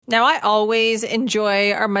Now, I always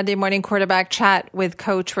enjoy our Monday morning quarterback chat with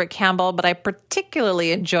Coach Rick Campbell, but I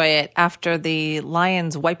particularly enjoy it after the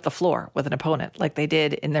Lions wipe the floor with an opponent like they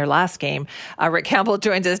did in their last game. Rick Campbell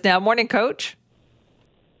joins us now. Morning, Coach.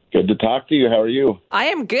 Good to talk to you. How are you? I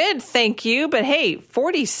am good, thank you. But hey,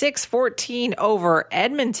 46-14 over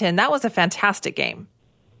Edmonton. That was a fantastic game.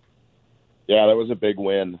 Yeah, that was a big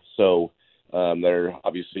win. So they're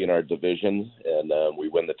obviously in our division, and we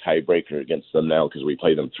win the tiebreaker against them now because we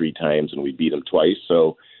played them 3 times and we beat them twice.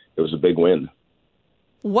 So it was a big win.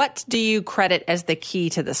 What do you credit as the key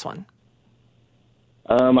to this one?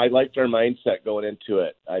 I liked our mindset going into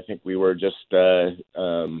it. I think we were just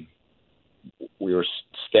we were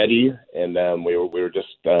steady, and we were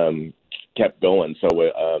just kept going. So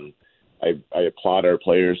I applaud our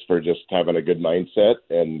players for just having a good mindset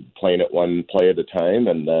and playing it one play at a time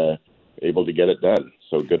and able to get it done.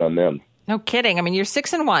 So good on them. No kidding. I mean, you're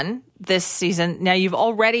 6-1 this season. Now you've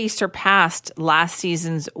already surpassed last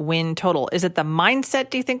season's win total. Is it the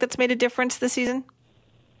mindset, do you think, that's made a difference this season?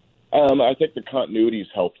 I think the continuity's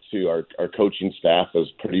helped too. Our coaching staff is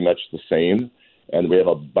pretty much the same, and we have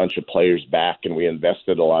a bunch of players back, and we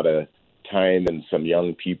invested a lot of time in some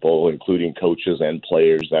young people, including coaches and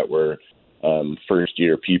players that were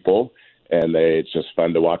first-year people, and it's just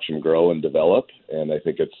fun to watch them grow and develop, and I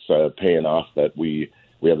think it's paying off that we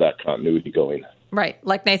have that continuity going. Right,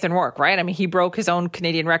 like Nathan Rourke, right? I mean, he broke his own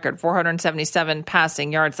Canadian record, 477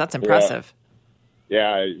 passing yards. That's impressive.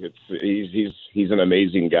 Yeah, he's an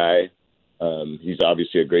amazing guy. He's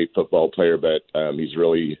obviously a great football player, but he's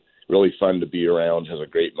really fun to be around, has a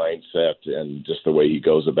great mindset, and just the way he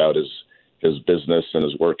goes about his business and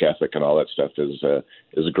his work ethic and all that stuff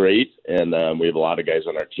is great. And we have a lot of guys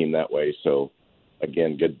on our team that way. So,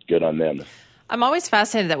 again, good on them. I'm always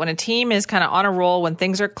fascinated that when a team is kind of on a roll, when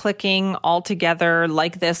things are clicking all together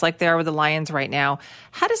like this, like they are with the Lions right now,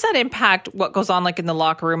 how does that impact what goes on like in the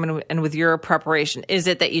locker room and with your preparation? Is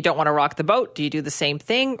it that you don't want to rock the boat? Do you do the same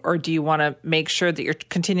thing? Or do you want to make sure that you're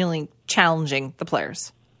continually challenging the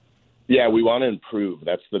players? Yeah, we want to improve.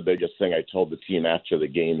 That's the biggest thing I told the team after the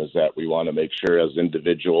game is that we want to make sure as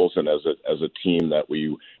individuals and as a team that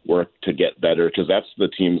we work to get better, because that's the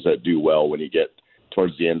teams that do well when you get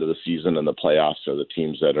towards the end of the season and the playoffs are the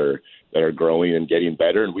teams that are growing and getting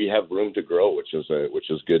better, and we have room to grow, which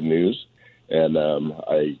is good news. And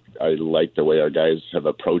I like the way our guys have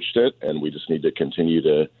approached it, and we just need to continue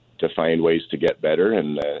to find ways to get better,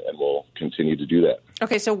 and we'll continue to do that.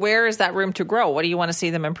 Okay, so where is that room to grow? What do you want to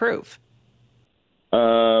see them improve?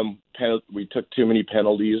 We took too many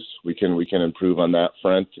penalties. We can improve on that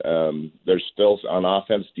front. There's still on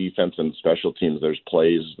offense, defense, and special teams. There's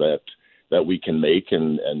plays that we can make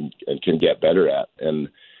and can get better at. And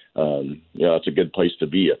it's a good place to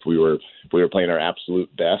be. If we were playing our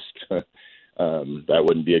absolute best, that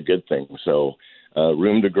wouldn't be a good thing. So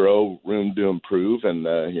room to grow, room to improve, and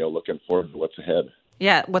looking forward to what's ahead.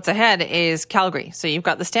 Yeah, what's ahead is Calgary. So you've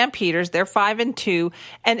got the Stampeders. They're 5-2.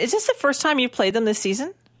 And is this the first time you've played them this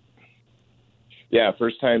season? Yeah,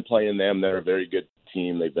 first time playing them. They're a very good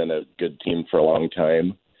team. They've been a good team for a long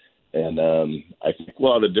time. And I think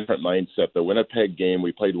we'll have a different mindset. The Winnipeg game,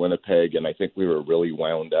 we played Winnipeg, and I think we were really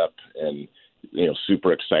wound up and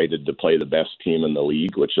super excited to play the best team in the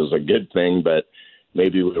league, which is a good thing, but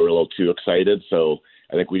maybe we were a little too excited. So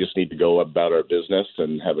I think we just need to go about our business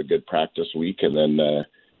and have a good practice week and then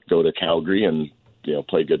go to Calgary and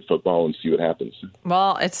play good football and see what happens.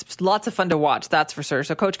 Well, it's lots of fun to watch, that's for sure.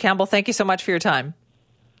 So, Coach Campbell, thank you so much for your time.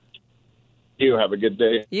 You have a good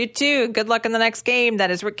day. You too. Good luck in the next game.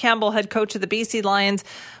 That is Rick Campbell, head coach of the BC Lions.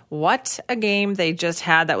 What a game they just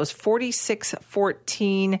had. That was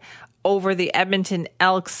 46-14 over the Edmonton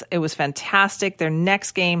Elks. It was fantastic. Their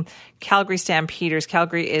next game, Calgary Stampeders.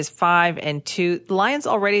 Calgary is 5-2. The Lions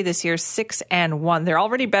already this year 6-1. They're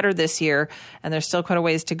already better this year, and there's still quite a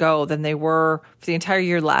ways to go than they were for the entire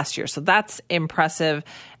year last year. So that's impressive.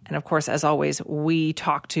 And of course, as always, we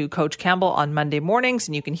talk to Coach Campbell on Monday mornings,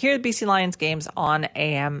 and you can hear the BC Lions games on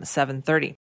AM 730.